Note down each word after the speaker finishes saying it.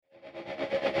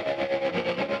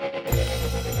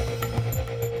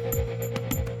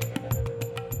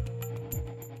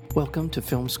Welcome to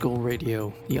Film School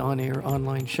Radio, the on-air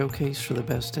online showcase for the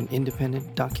best in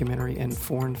independent documentary and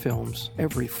foreign films,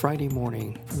 every Friday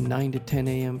morning from 9 to 10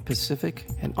 a.m. Pacific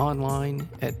and online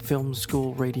at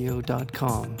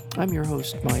filmschoolradio.com. I'm your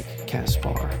host, Mike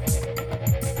Kaspar.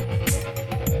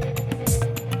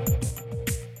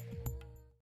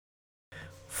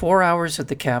 "4 Hours at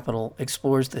the Capitol"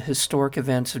 explores the historic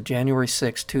events of January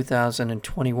 6,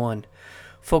 2021,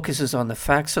 focuses on the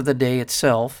facts of the day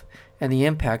itself and the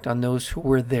impact on those who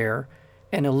were there,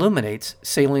 and illuminates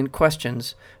salient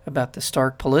questions about the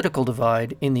stark political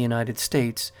divide in the United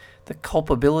States, the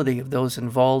culpability of those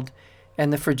involved,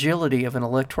 and the fragility of an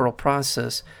electoral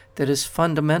process that is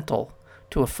fundamental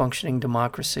to a functioning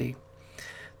democracy.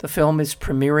 The film is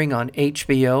premiering on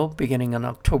HBO beginning on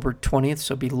October 20th,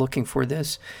 so be looking for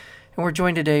this. And we're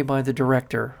joined today by the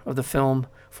director of the film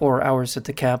 4 Hours at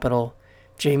the Capitol,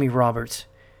 Jamie Roberts.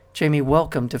 Jamie,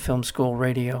 welcome to Film School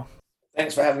Radio.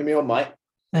 Thanks for having me on, Mike.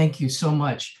 Thank you so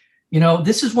much. You know,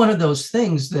 this is one of those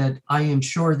things that I am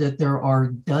sure that there are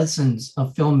dozens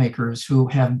of filmmakers who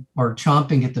are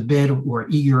chomping at the bit or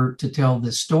eager to tell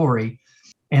this story.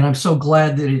 And I'm so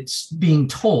glad that it's being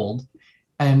told.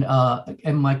 And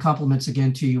my compliments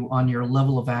again to you on your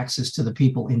level of access to the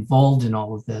people involved in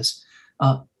all of this.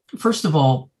 First of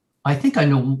all, I think I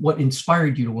know what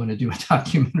inspired you to want to do a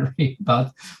documentary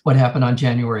about what happened on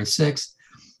January 6th.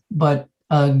 But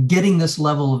getting this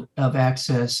level of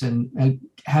access and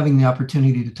having the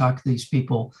opportunity to talk to these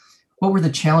people, what were the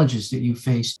challenges that you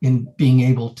faced in being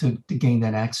able to gain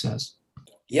that access?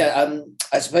 Yeah,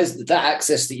 I suppose that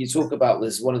access that you talk about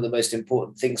was one of the most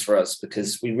important things for us,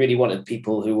 because we really wanted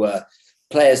people who were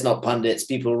players, not pundits,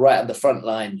 people right on the front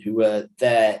line who were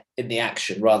there in the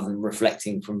action rather than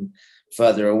reflecting from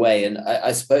further away. And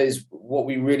I suppose what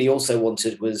we really also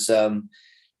wanted was,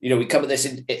 we come at this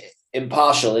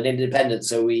impartial and independent.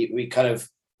 So we tried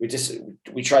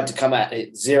to come at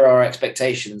it zero our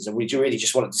expectations, and we really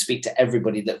just wanted to speak to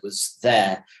everybody that was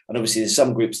there. And obviously there's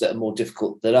some groups that are more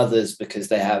difficult than others because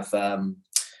they have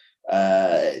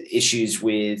issues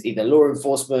with either law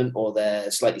enforcement, or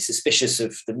they're slightly suspicious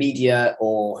of the media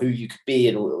or who you could be,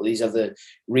 and all these other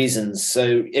reasons.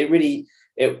 So it really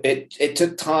it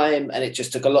took time, and it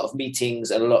just took a lot of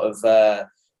meetings and a lot of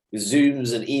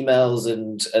Zooms and emails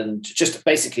and just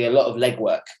basically a lot of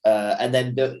legwork, and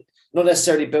then not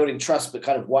necessarily building trust, but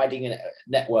kind of widening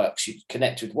networks. You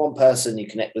connect with one person, you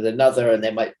connect with another, and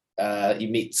they might you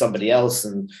meet somebody else,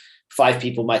 and 5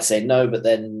 people might say no. But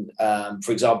then,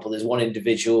 for example, there's one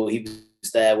individual, he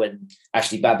was there when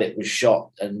Ashley Babbitt was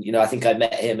shot, and I think I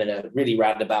met him in a really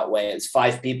roundabout way. It's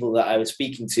 5 people that I was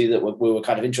speaking to that we were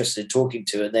kind of interested in talking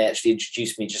to, and they actually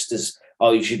introduced me just as,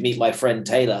 oh, you should meet my friend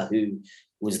Taylor, who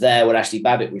was there when Ashley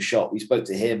Babbitt was shot. We spoke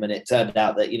to him, and it turned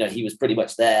out that he was pretty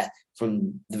much there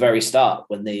from the very start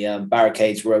when the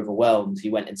barricades were overwhelmed.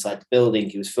 He went inside the building,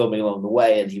 he was filming along the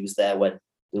way, and he was there when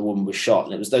the woman was shot.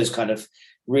 And it was those kind of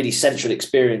really central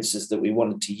experiences that we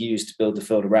wanted to use to build the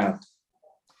film around.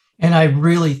 And I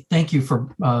really thank you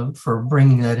for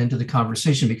bringing that into the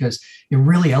conversation, because it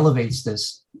really elevates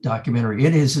this documentary.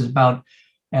 It is about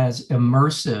as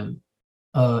immersive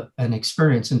an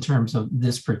experience in terms of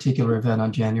this particular event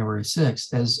on January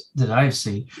 6th as that I've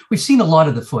seen. We've seen a lot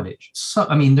of the footage. So,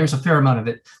 there's a fair amount of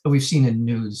it that we've seen in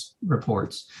news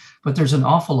reports, but there's an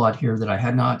awful lot here that I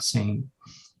had not seen.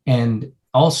 And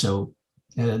also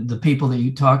the people that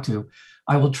you talk to,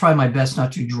 I will try my best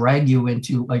not to drag you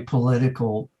into a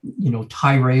political,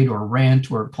 tirade or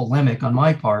rant or polemic on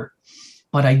my part.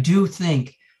 But I do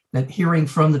think that hearing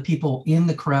from the people in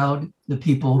the crowd, the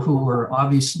people who were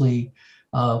obviously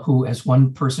who, as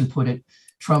one person put it,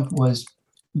 Trump was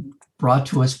brought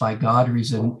to us by God, or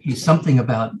he's something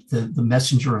about the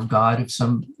messenger of God of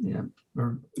some,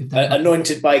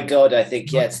 anointed by God, I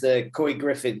think. Yeah, it's the Corey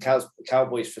Griffin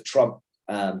Cowboys for Trump.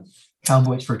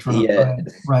 Cowboys for Trump. Yeah.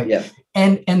 Right. Yeah.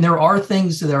 And there are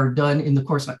things that are done in the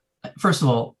course. First of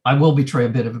all, I will betray a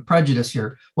bit of a prejudice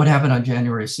here. What happened on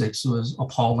January 6th was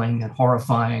appalling and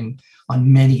horrifying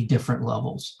on many different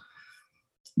levels.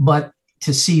 But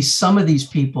to see some of these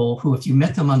people who, if you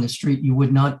met them on the street, you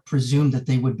would not presume that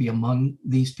they would be among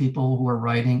these people who are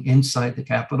rioting inside the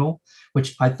Capitol,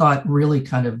 which I thought really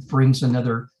kind of brings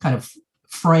another kind of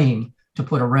frame to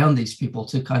put around these people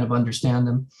to kind of understand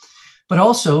them. But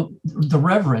also the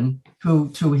Reverend,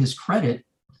 who, to his credit,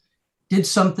 did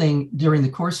something during the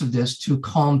course of this to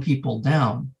calm people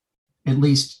down, at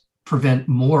least prevent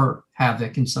more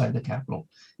havoc inside the Capitol.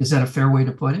 Is that a fair way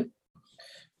to put it?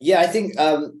 Yeah, I think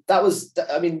that was,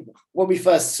 when we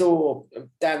first saw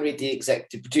Dan Reed, the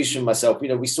executive producer, and myself,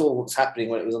 we saw what's happening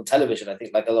when it was on television, I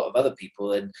think, like a lot of other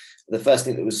people. And the first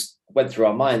thing that went through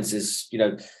our minds is,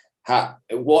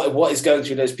 what is going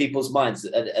through those people's minds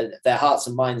and their hearts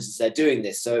and minds as they're doing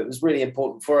this. So it was really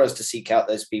important for us to seek out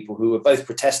those people who were both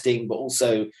protesting, but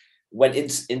also went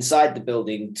inside the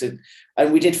building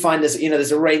and we did find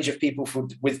there's a range of people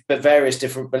with various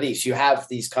different beliefs. You have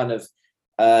these kind of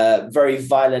very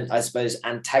violent, I suppose,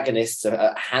 antagonists,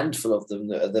 a handful of them,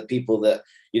 the people that,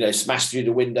 smash through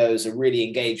the windows and really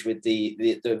engage with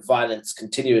the violence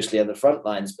continuously on the front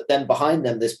lines. But then behind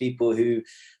them, there's people who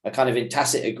are kind of in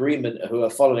tacit agreement, who are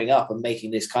following up and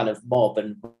making this kind of mob.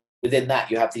 And within that,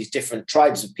 you have these different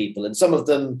tribes of people, and some of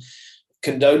them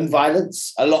condone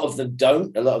violence. A lot of them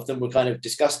don't. A lot of them were kind of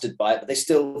disgusted by it, but they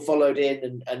still followed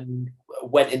in and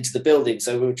went into the building.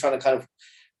 So we were trying to kind of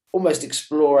almost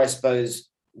explore, I suppose,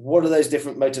 what are those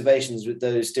different motivations with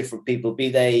those different people, be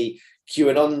they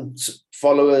QAnon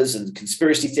followers and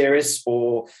conspiracy theorists,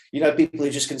 or, people who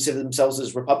just consider themselves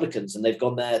as Republicans and they've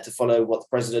gone there to follow what the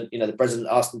president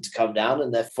asked them to come down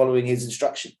and they're following his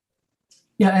instruction.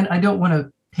 Yeah. And I don't want to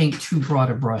paint too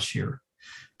broad a brush here,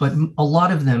 but a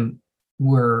lot of them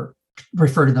refer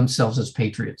to themselves as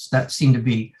patriots. That seemed to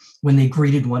be when they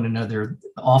greeted one another.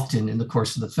 Often in the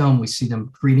course of the film, we see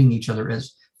them greeting each other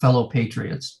as fellow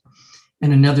patriots.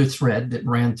 And another thread that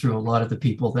ran through a lot of the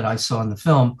people that I saw in the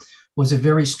film was a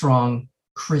very strong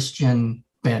Christian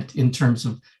bent in terms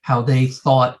of how they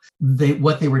thought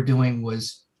what they were doing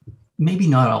was maybe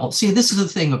not all. See, this is the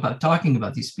thing about talking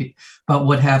about these people, about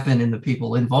what happened and the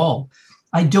people involved.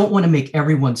 I don't want to make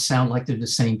everyone sound like they're the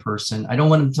same person. I don't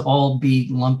want them to all be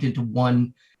lumped into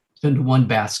one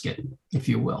basket, if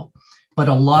you will. But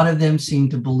a lot of them seem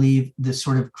to believe this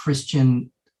sort of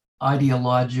Christian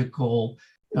ideological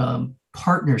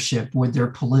partnership with their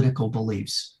political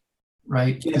beliefs,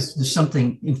 right? Because there's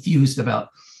something infused about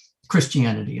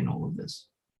Christianity in all of this.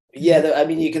 Yeah, I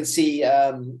mean, you can see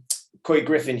Corey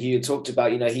Griffin, who you talked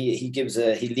about, he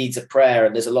leads a prayer,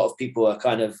 and there's a lot of people are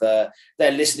kind of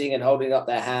they're listening and holding up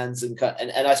their hands, and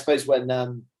I suppose when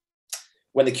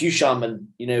the Q shaman,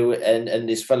 and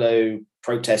his fellow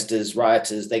protesters,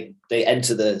 rioters, they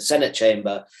enter the Senate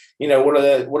chamber, one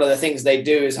of the things they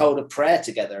do is hold a prayer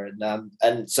together,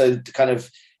 and so the kind of,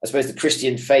 I suppose, the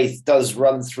Christian faith does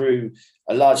run through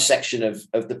a large section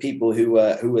of the people who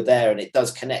were there, and it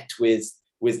does connect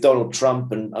with Donald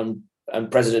Trump and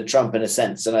President Trump in a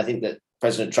sense. And I think that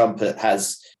President Trump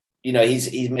has,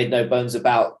 he's made no bones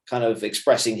about kind of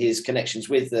expressing his connections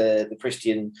with the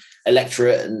Christian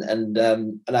electorate, and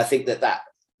I think that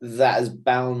has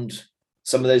bound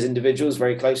some of those individuals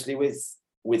very closely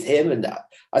with him. And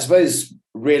I suppose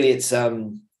really it's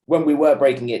when we were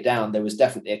breaking it down, there was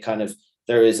definitely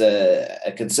there is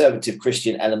a conservative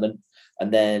Christian element,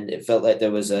 and then it felt like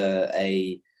there was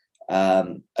a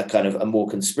kind of a more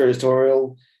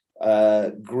conspiratorial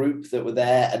group that were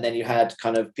there, and then you had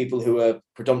kind of people who were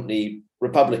predominantly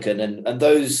Republican, and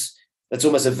those, that's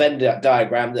almost a Venn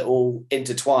diagram that all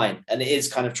intertwine, and it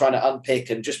is kind of trying to unpick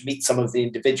and just meet some of the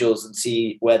individuals and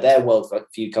see where their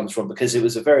worldview comes from, because it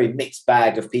was a very mixed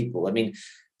bag of people. I mean,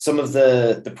 some of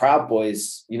the Proud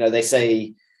Boys, they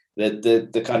say that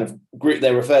the kind of group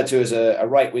they refer to as a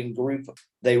right-wing group,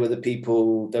 they were the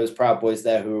people, those Proud Boys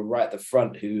there who were right at the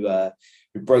front, who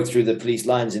broke through the police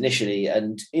lines initially.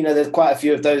 And, there's quite a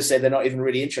few of those say they're not even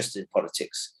really interested in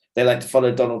politics. They like to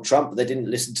follow Donald Trump, but they didn't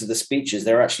listen to the speeches.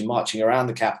 They were actually marching around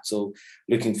the Capitol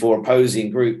looking for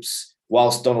opposing groups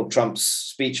whilst Donald Trump's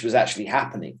speech was actually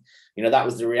happening. That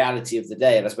was the reality of the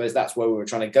day. And I suppose that's where we were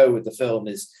trying to go with the film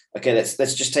is, okay,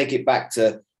 let's just take it back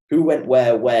to who went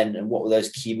where, when, and what were those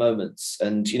key moments.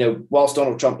 And, whilst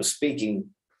Donald Trump was speaking,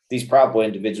 these Proud Boy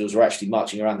individuals were actually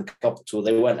marching around the Capitol.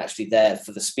 They weren't actually there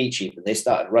for the speech even. They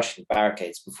started rushing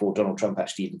barricades before Donald Trump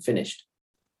actually even finished.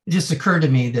 It just occurred to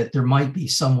me that there might be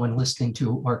someone listening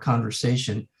to our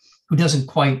conversation who doesn't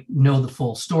quite know the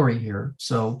full story here.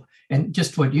 So, and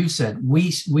just what you said,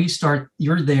 we start,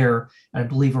 you're there, I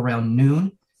believe, around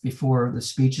noon before the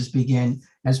speeches begin,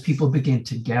 as people begin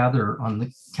to gather on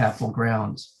the Capitol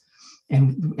grounds.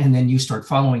 And then you start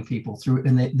following people through,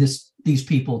 and these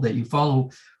people that you follow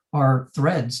are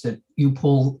threads that you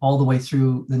pull all the way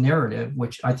through the narrative,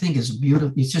 which I think is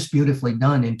beautiful. It's just beautifully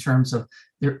done in terms of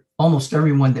almost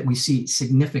everyone that we see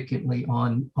significantly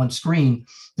on screen,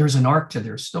 there's an arc to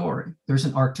their story. There's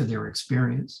an arc to their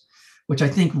experience, which I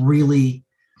think really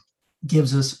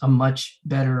gives us a much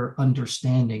better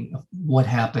understanding of what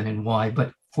happened and why.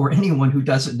 But for anyone who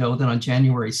doesn't know, that on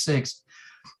January 6th,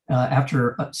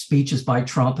 after speeches by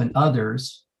Trump and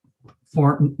others,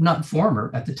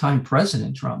 at the time,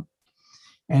 President Trump.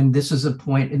 And this is a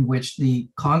point in which the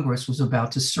Congress was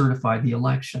about to certify the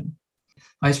election.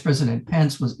 Vice President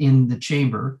Pence was in the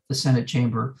chamber, the Senate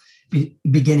chamber,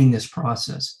 beginning this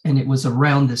process. And it was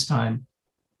around this time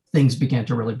things began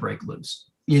to really break loose.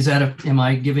 Am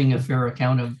I giving a fair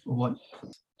account of what?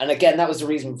 And again, that was the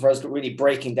reason for us really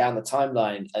breaking down the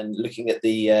timeline and looking at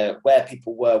the where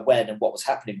people were when and what was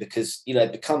happening, because,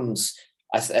 it becomes,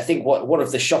 I think one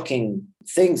of the shocking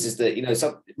things is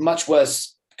that, much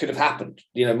worse could have happened.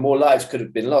 More lives could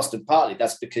have been lost, and partly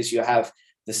that's because you have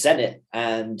the Senate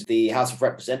and the House of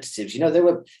Representatives. They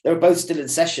were both still in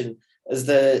session as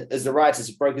the rioters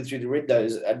had broken through the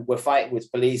windows and were fighting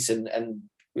with police and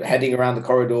heading around the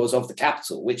corridors of the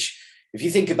Capitol, which, if you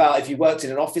think about, if you worked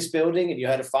in an office building and you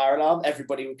heard a fire alarm,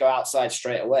 everybody would go outside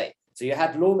straight away. So you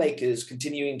had lawmakers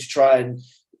continuing to try and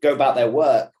go about their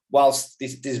work whilst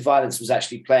this violence was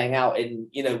actually playing out in,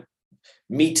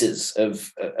 meters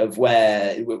of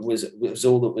where it was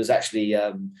all that was actually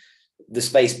the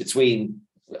space between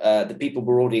the people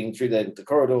marauding through the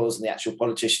corridors and the actual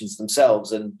politicians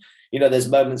themselves. And, there's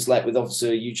moments like with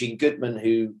Officer Eugene Goodman,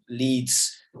 who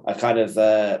leads a kind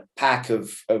of pack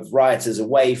of rioters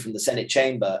away from the Senate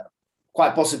chamber,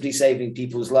 quite possibly saving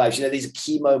people's lives. These are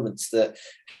key moments that,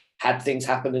 had things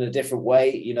happened in a different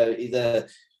way, either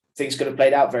things could have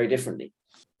played out very differently.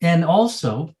 And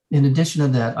also, in addition to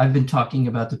that, I've been talking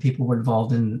about the people who were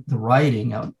involved in the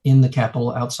rioting out in the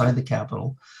Capitol, outside the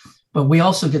Capitol. But we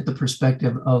also get the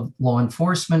perspective of law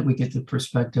enforcement. We get the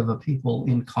perspective of people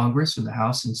in Congress, in the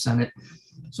House and Senate.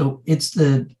 So it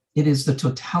is the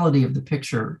totality of the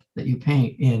picture that you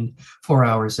paint in 4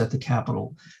 hours at the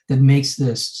Capitol that makes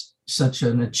this such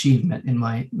an achievement, in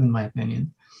my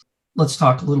opinion. Let's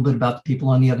talk a little bit about the people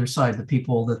on the other side, the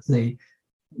people that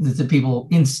the people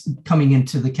coming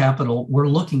into the Capitol were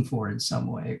looking for in some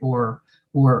way, or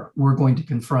we're going to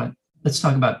confront. Let's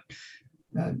talk about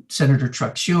Senator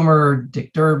Chuck Schumer,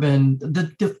 Dick Durbin,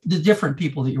 the different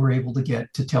people that you were able to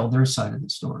get to tell their side of the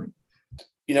story.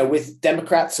 With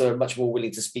Democrats who are much more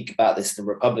willing to speak about this than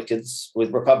Republicans.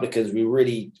 With Republicans, we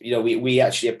really, we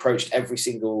actually approached every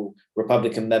single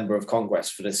Republican member of Congress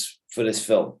for this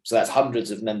film. So that's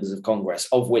hundreds of members of Congress,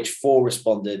 of which 4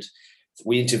 responded.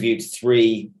 We interviewed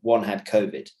 3, 1 had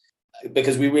COVID,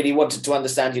 because we really wanted to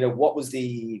understand, what was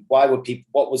the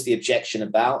objection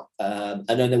about, and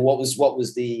then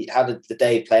how did the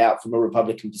day play out from a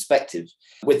Republican perspective.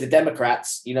 With the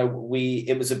Democrats,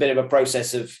 it was a bit of a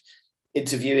process of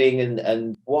interviewing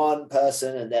and one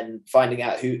person and then finding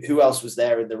out who else was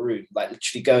there in the room, like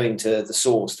literally going to the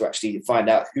source to actually find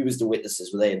out who was the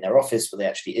witnesses. Were they in their office? Were they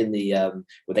actually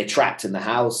were they trapped in the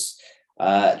house?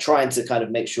 Trying to kind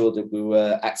of make sure that we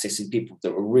were accessing people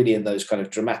that were really in those kind of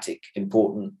dramatic,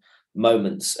 important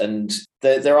moments. And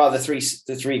there are the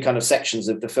three kind of sections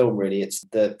of the film, really. It's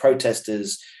the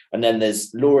protesters, and then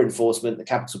there's law enforcement, the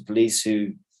Capitol Police,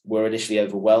 who were initially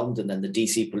overwhelmed, and then the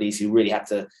DC police, who really had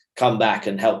to come back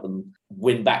and help them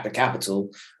win back the Capitol.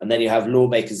 And then you have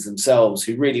lawmakers themselves,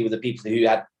 who really were the people who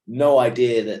had no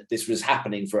idea that this was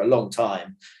happening for a long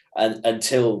time, and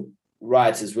until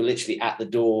rioters were literally at the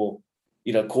door,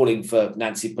 calling for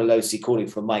Nancy Pelosi, calling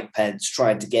for Mike Pence,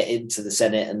 trying to get into the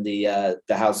Senate and the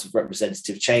House of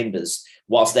Representative chambers,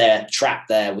 whilst they're trapped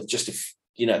there with just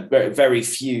very, very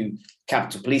few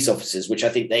Capitol Police officers, which I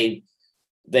think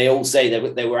they all say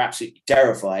they were absolutely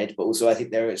terrified, but also I think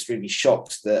they were extremely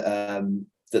shocked that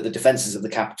the defenses of the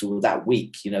Capitol were that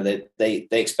weak.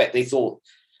 They thought,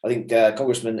 I think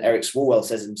Congressman Eric Swalwell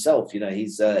says himself, he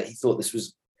thought this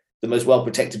was the most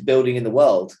well-protected building in the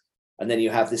world. And then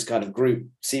you have this kind of group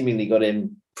seemingly got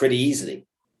in pretty easily.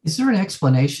 Is there an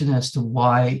explanation as to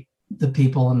why the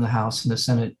people in the House and the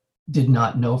Senate did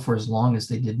not know for as long as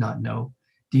they did not know?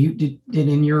 Did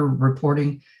in your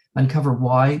reporting uncover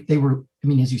why they were,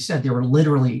 as you said, they were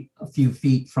literally a few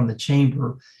feet from the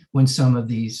chamber when some of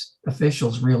these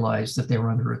officials realized that they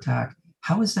were under attack?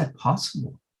 How is that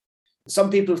possible? Some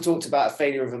people have talked about a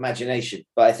failure of imagination,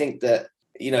 but I think that,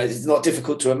 it's not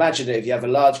difficult to imagine it. If you have a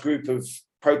large group of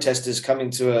protesters coming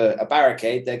to a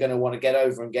barricade, they're going to want to get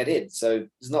over and get in. So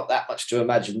there's not that much to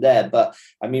imagine there. But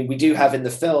we do have in the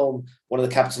film one of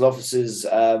the Capitol officers,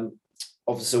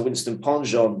 Officer Winston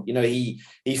Ponjon.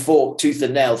 He fought tooth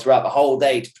and nail throughout the whole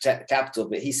day to protect the Capitol.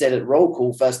 But he said at roll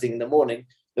call first thing in the morning,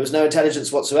 there was no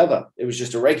intelligence whatsoever. It was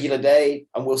just a regular day,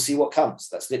 and we'll see what comes.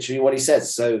 That's literally what he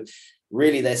says. So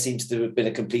really, there seems to have been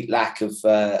a complete lack of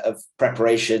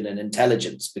preparation and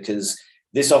intelligence, because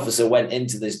this officer went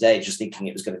into this day just thinking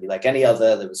it was going to be like any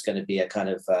other. There was going to be a kind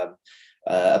of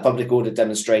a public order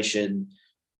demonstration,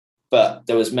 but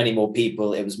there was many more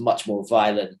people. It was much more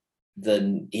violent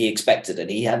than he expected, and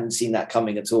he hadn't seen that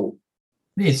coming at all.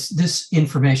 this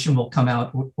information will come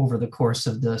out over the course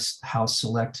of this House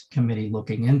Select Committee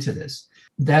looking into this.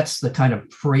 That's the kind of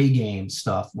pre-game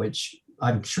stuff, which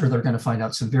I'm sure they're going to find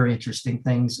out some very interesting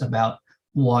things about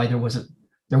why there was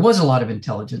a lot of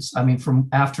intelligence. I mean, from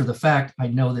after the fact, I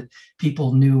know that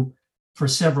people knew for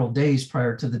several days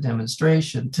prior to the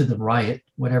demonstration, to the riot,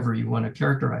 whatever you want to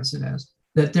characterize it as,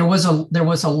 that there was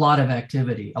a lot of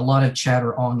activity, a lot of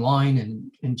chatter online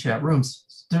and in chat rooms.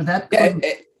 So that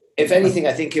if anything,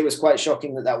 I think it was quite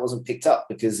shocking that wasn't picked up,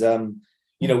 because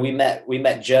we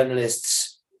met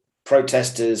journalists,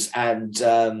 protesters, and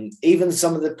even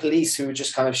some of the police who were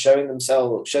just kind of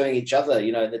showing each other,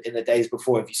 in the days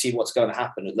before, if you see what's going to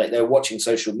happen, like they're watching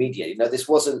social media. It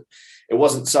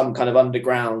wasn't some kind of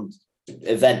underground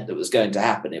event that was going to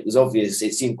happen. It was obvious.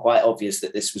 It seemed quite obvious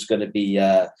that this was going to be,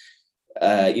 there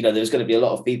was going to be a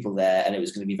lot of people there, and it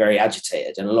was going to be very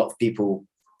agitated, and a lot of people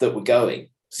that were going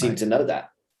seemed to know that.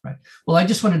 Right. Well, I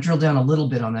just want to drill down a little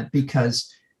bit on that,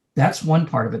 because that's one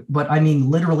part of it. But I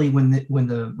mean, literally, when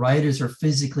the rioters are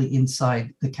physically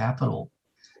inside the Capitol,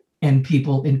 and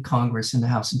people in Congress, in the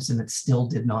House and Senate, still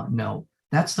did not know.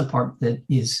 That's the part that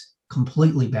is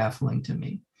completely baffling to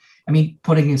me. I mean,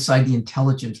 putting aside the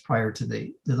intelligence prior to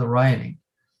the rioting,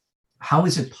 how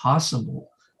is it possible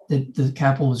that the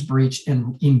Capitol was breached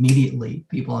and immediately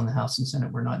people in the House and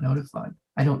Senate were not notified?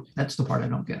 That's the part I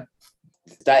don't get.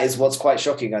 That is what's quite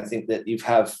shocking. I think that you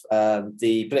have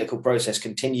the political process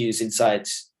continues inside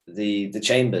the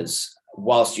chambers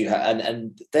whilst you have,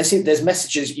 and there's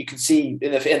messages you can see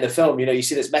in the film. You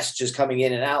see there's messages coming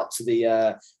in and out to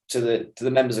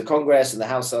the members of Congress and the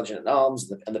House Sergeant at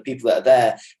Arms and the people that are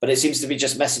there. But it seems to be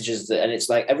just messages and it's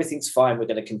like, everything's fine, we're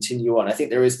going to continue on. I think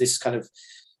there is this kind of,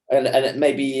 and it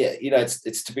may be,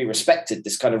 it's to be respected,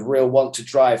 this kind of real want to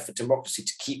drive for democracy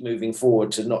to keep moving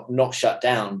forward, to not shut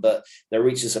down. But there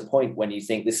reaches a point when you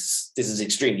think this is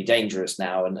extremely dangerous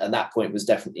now. And that point was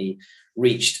definitely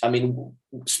reached. I mean,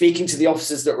 speaking to the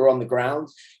officers that were on the ground,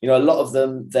 a lot of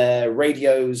them, their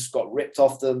radios got ripped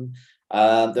off them.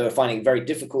 They were finding it very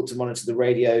difficult to monitor the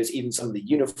radios. Even some of the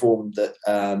uniform,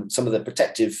 some of the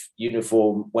protective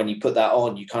uniform, when you put that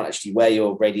on, you can't actually wear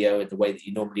your radio in the way that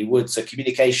you normally would. So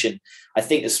communication, I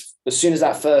think as soon as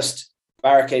that first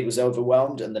barricade was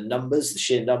overwhelmed and the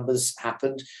sheer numbers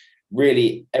happened,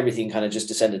 really everything kind of just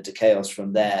descended to chaos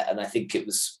from there. And I think it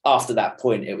was after that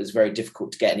point, it was very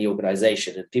difficult to get any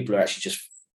organization, and people are actually just,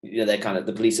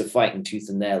 the police are fighting tooth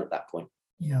and nail at that point.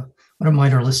 Yeah. One of my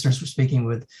listeners was speaking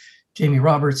with Jamie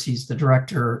Roberts. He's the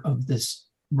director of this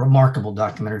remarkable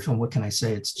documentary film. What can I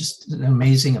say? It's just an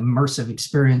amazing, immersive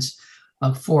experience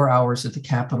of 4 hours at the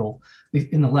Capitol.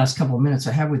 In the last couple of minutes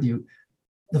I have with you,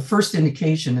 the first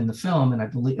indication in the film, and I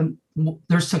believe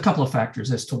there's a couple of factors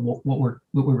as to what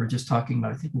we were just talking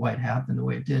about, I think why it happened the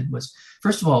way it did, was,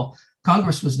 first of all,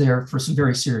 Congress was there for some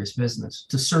very serious business,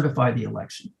 to certify the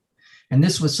election. And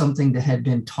this was something that had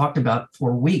been talked about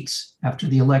for weeks after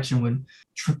the election, when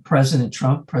President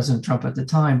Trump at the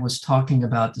time, was talking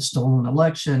about the stolen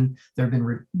election. There have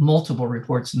been multiple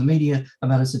reports in the media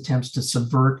about his attempts to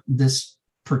subvert this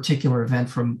particular event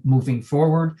from moving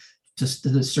forward to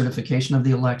the certification of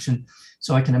the election.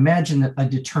 So I can imagine that a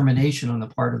determination on the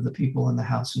part of the people in the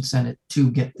House and Senate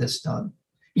to get this done.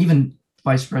 Even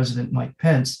Vice President Mike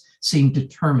Pence seemed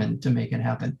determined to make it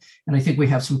happen. And I think we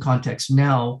have some context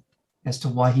now as to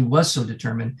why he was so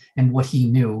determined and what he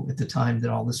knew at the time that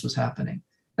all this was happening.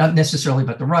 Not necessarily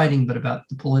about the writing, but about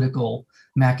the political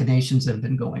machinations that have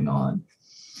been going on.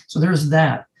 So there's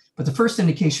that. But the first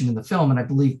indication in the film, and I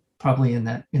believe probably in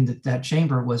that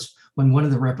chamber, was when one of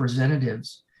the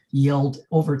representatives yelled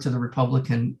over to the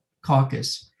Republican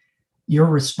caucus, "You're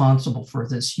responsible for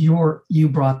this. You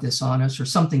brought this on us," or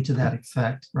something to that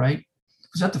effect, right?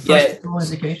 Was that the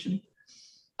first indication?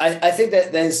 I think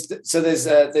that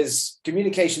there's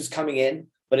communications coming in,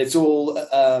 but it's all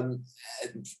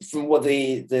from what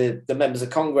the members of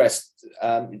Congress,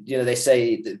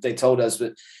 they told us,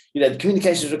 but the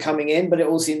communications were coming in, but it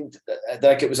all seemed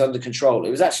like it was under control.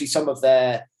 It was actually some of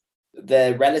their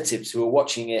relatives who were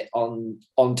watching it on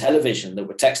television that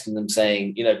were texting them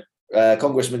saying,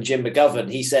 Congressman Jim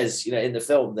McGovern, he says, in the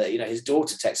film that, his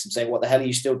daughter texts him saying, "What the hell are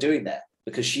you still doing there?"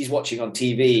 Because she's watching on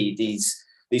TV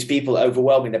these people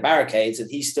overwhelming the barricades, and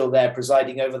he's still there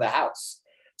presiding over the House.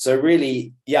 So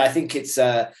really, I think it's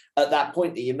at that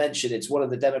point that you mentioned, it's one of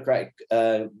the Democratic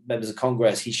members of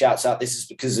Congress. He shouts out, "This is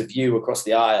because of you," across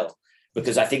the aisle,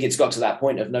 because I think it's got to that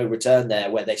point of no return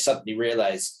there, where they suddenly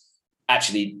realize,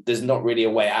 actually, there's not really a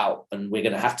way out, and we're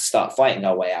going to have to start fighting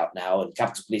our way out now, and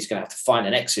Capitol Police are going to have to find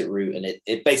an exit route. And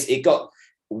it basically got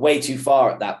way too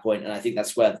far at that point, and I think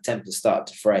that's where the tempers started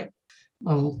to fray.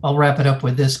 I'll wrap it up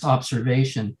with this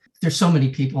observation. There's so many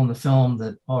people in the film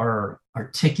that are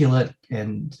articulate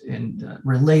and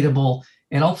relatable.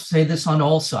 And I'll say this on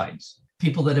all sides.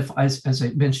 People that, if, as I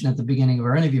mentioned at the beginning of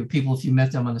our interview, people, if you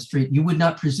met them on the street, you would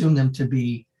not presume them to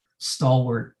be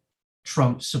stalwart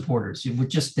Trump supporters.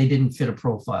 They didn't fit a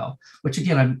profile, which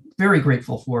again, I'm very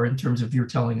grateful for in terms of your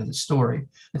telling of the story.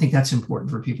 I think that's important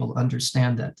for people to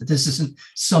understand that this isn't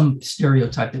some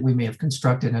stereotype that we may have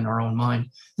constructed in our own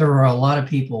mind. There are a lot of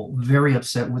people very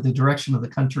upset with the direction of the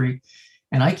country.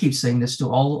 And I keep saying this to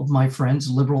all of my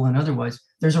friends, liberal and otherwise,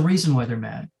 there's a reason why they're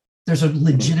mad. There's a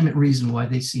legitimate reason why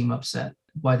they seem upset,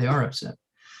 why they are upset.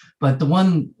 But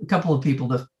a couple of people,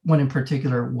 the one in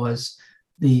particular was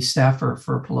the staffer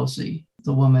for Pelosi,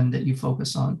 the woman that you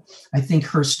focus on. I think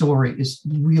her story is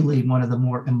really one of the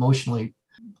more emotionally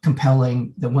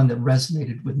compelling, the one that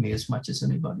resonated with me as much as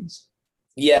anybody's.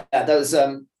 Yeah, that was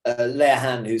Leah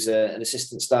Han, who's an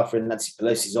assistant staffer in Nancy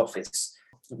Pelosi's office.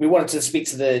 We wanted to speak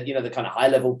to the kind of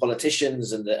high-level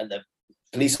politicians and the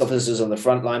police officers on the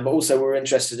front line, but also we're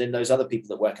interested in those other people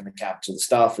that work in the Capitol, the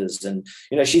staffers. And,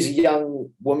 she's a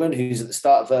young woman who's at the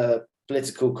start of her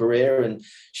political career, and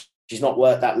she's not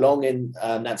worked that long in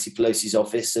Nancy Pelosi's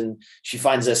office, and she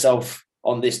finds herself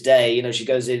on this day. She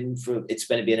goes in for, it's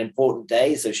going to be an important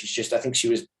day. So I think she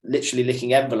was literally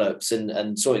licking envelopes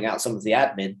and sorting out some of the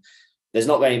admin. There's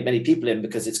not very many people in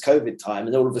because it's COVID time.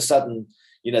 And all of a sudden,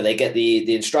 they get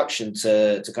the instruction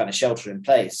to kind of shelter in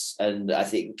place. And I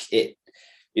think she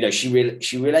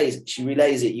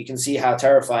relays it. You can see how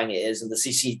terrifying it is. And the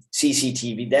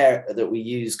CCTV there that we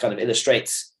use kind of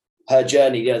illustrates her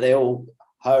journey. They all,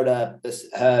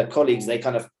 her colleagues, they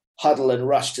kind of huddle and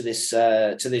rush to this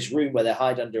room where they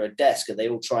hide under a desk, and they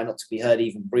all try not to be heard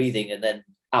even breathing. And then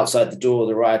outside the door,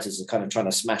 the rioters are kind of trying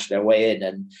to smash their way in.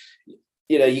 And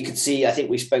you could see, I think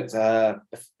we spoke to her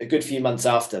a good few months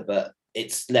after, but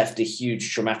it's left a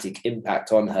huge traumatic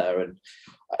impact on her.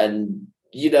 And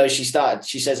she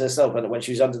says herself, when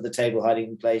she was under the table hiding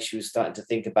in place, she was starting to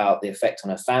think about the effect on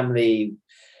her family.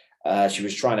 She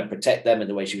was trying to protect them in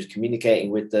the way she was communicating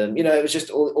with them. It was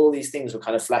just all these things were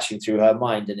kind of flashing through her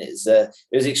mind, and it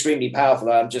was extremely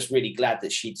powerful. I'm just really glad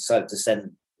that she decided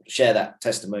to share that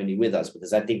testimony with us,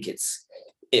 because I think it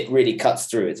really cuts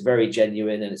through. It's very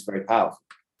genuine and it's very powerful.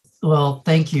 Well,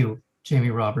 thank you,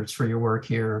 Jamie Roberts, for your work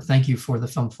here. Thank you for the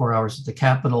film 4 Hours at the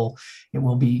Capitol. It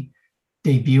will be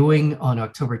debuting on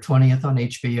October 20th on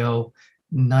HBO,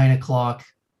 9:00.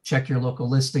 Check your local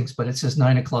listings, but it says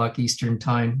 9:00 Eastern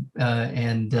time,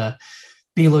 and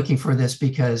be looking for this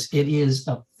because it is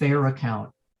a fair account.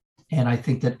 And I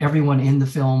think that everyone in the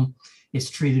film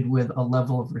is treated with a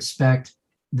level of respect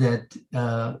that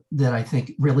I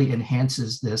think really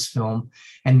enhances this film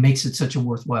and makes it such a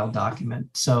worthwhile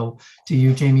document. So to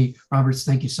you, Jamie Roberts,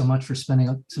 thank you so much for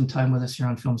spending some time with us here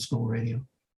on Film School Radio.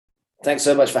 Thanks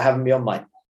so much for having me on, Mike.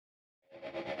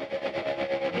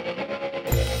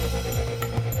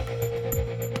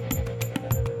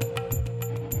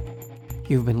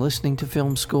 You've been listening to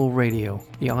Film School Radio,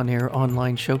 the on-air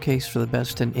online showcase for the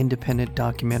best in independent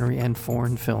documentary and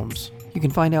foreign films. You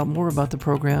can find out more about the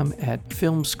program at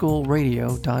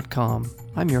filmschoolradio.com.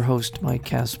 I'm your host, Mike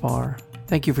Kaspar.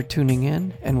 Thank you for tuning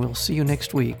in, and we'll see you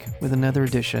next week with another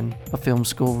edition of Film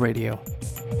School Radio.